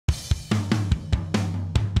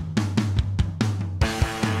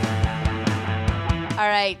All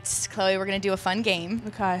right, Chloe, we're gonna do a fun game.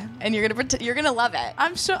 Okay. And you're gonna love it.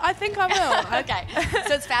 I'm sure. I think I will. Okay.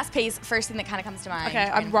 So it's fast-paced. First thing that kind of comes to mind. Okay,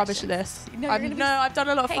 I'm rubbish at this. No, I've done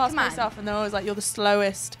a lot of fast-paced stuff, and they're always like, you're the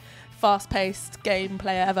slowest fast-paced game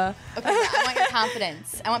player ever. Okay, I want your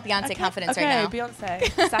confidence. I want Beyonce confidence right now. Okay,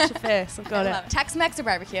 Beyonce. Sasha Fierce. I've got it. Tex-Mex or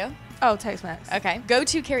barbecue? Oh, Tex-Mex. Okay.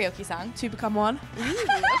 Go-to karaoke song? Two Become One. Ooh,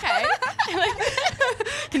 okay.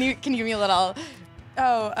 Can you give me a little...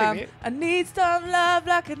 Oh, I need some love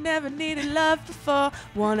like I never needed love before.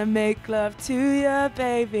 Wanna make love to you,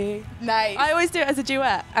 baby. Nice. I always do it as a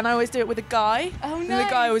duet, and I always do it with a guy. Oh, nice. And the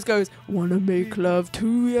guy always goes, wanna make love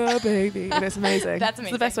to you, baby. And it's amazing. That's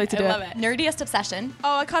amazing. It's the best way to do it. I love it. Nerdiest obsession?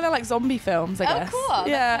 Oh, I kind of like zombie films, I guess. Oh, cool.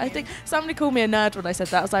 Yeah, I think somebody called me a nerd when I said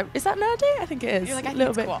that. I was like, is that nerdy? I think it is. You're like, I a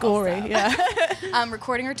little bit cool, gory, so. yeah.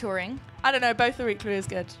 Recording or touring? I don't know, both are equally as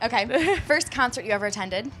good. Okay. First concert you ever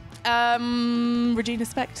attended? Regina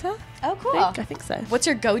Spektor. Oh, cool. I think so. What's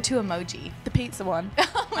your go-to emoji? The pizza one.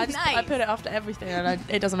 Oh, nice. I put it after everything, and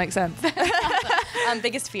it doesn't make sense.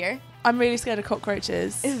 Biggest fear? I'm really scared of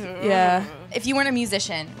cockroaches. Ew. Yeah. If you weren't a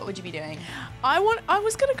musician, what would you be doing? I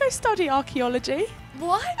was gonna go study archaeology.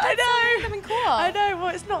 What? I know. So cool. I know. Well,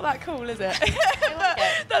 it's not that cool, is it? I like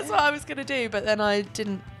it. That's what I was gonna do, but then I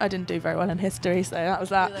didn't do very well in history, so that was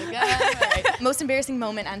that. Like, right. Most embarrassing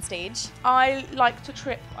moment on stage? I like to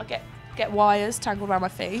trip. I get wires tangled around my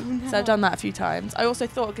feet. Oh, no. So I've done that a few times. I also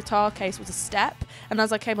thought a guitar case was a step, and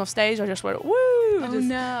as I came off stage, I just went woo. Oh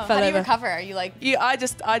no! How do you recover? Are you like? Yeah, I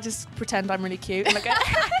just pretend I'm really cute and I go,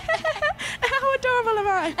 how adorable am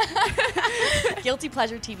I? Guilty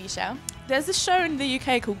pleasure TV show? There's a show in the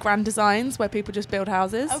UK called Grand Designs where people just build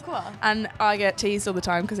houses. Oh, cool. And I get teased all the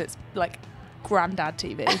time because it's like granddad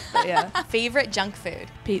TV. But yeah. Favorite junk food?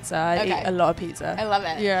 Pizza. I eat a lot of pizza. I love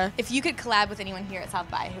it. Yeah. If you could collab with anyone here at South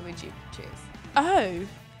by, who would you choose?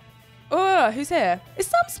 Oh, who's here? Is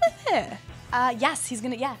Sam Smith here? Yes, he's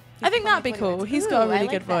gonna. Yeah. I think that'd be cool. He's got a really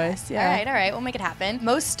good voice. Yeah. All right. We'll make it happen.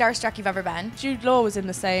 Most starstruck you've ever been? Jude Law was in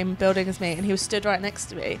the same building as me, and he was stood right next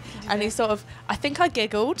to me. And he sort of, I think I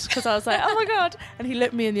giggled because I was like, oh my god! And he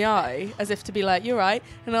looked me in the eye as if to be like, you're right.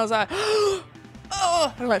 And I was like, oh,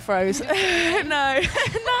 I like froze. No. Can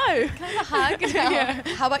I have a hug? No. Yeah.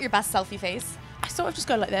 How about your best selfie face? I sort of just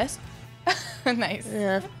go like this. Nice.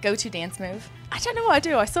 Yeah. Go-to dance move? I don't know what I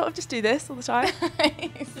do. I sort of just do this all the time.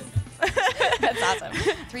 That's awesome.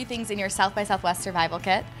 3 things in your South by Southwest survival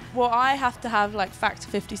kit. Well, I have to have like Factor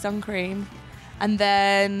 50 sun cream, and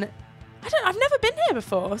then I've never been here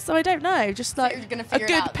before, so I don't know. Just like you're gonna a figure it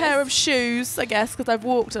good out pair of shoes, I guess, because I've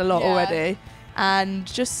walked a lot already, and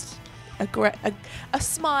just a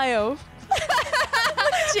smile.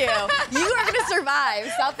 Look at you. You are going to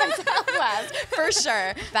survive South by Southwest for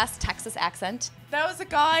sure. Best Texas accent? There was a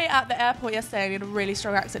guy at the airport yesterday and he had a really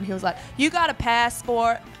strong accent. He was like, you got a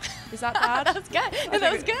passport. Is that bad? That was good.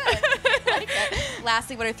 That was good. I like it.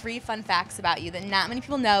 Lastly, what are 3 fun facts about you that not many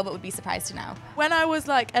people know but would be surprised to know? When I was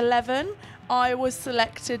like 11, I was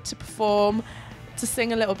selected to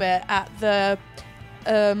sing a little bit at the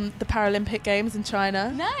Paralympic Games in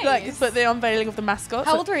China. Nice. But the unveiling of the mascots.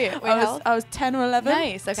 How old were you? I was 10 or 11.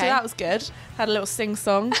 Nice, okay. So that was good. Had a little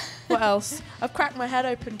sing-song. What else? I've cracked my head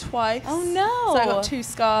open twice. Oh, no. So I got 2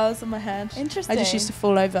 scars on my head. Interesting. I just used to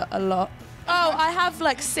fall over a lot. Oh, I have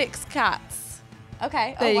like 6 cats.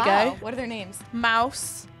 Okay. There you go. What are their names?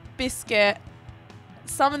 Mouse, Biscuit.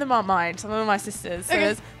 Some of them aren't mine. Some of them are my sisters. So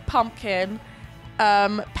there's Pumpkin,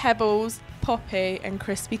 Pebbles, Poppy, and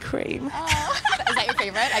Krispy Kreme. Oh. Is that your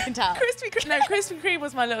favorite? I can tell. Krispy Kreme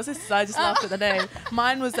was my little sister. So I just laughed at the name.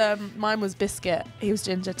 Mine was Biscuit. He was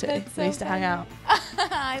ginger too. That's so we used to hang out.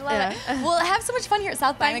 I love it. Well, have so much fun here at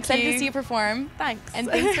South by. I'm excited to see you perform. Thanks. And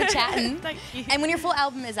thanks for chatting. Thank you. And when your full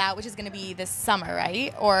album is out, which is going to be this summer,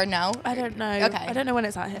 right? Or no? I don't know. Okay. I don't know when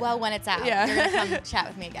it's out here. Well, when it's out, you're going to come chat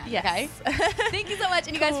with me again. Yes. Okay? Thank you so much.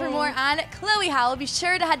 And you guys, for more on Chlöe Howl, be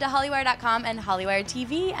sure to head to Hollywire.com and Hollywire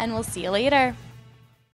TV, and we'll see you later.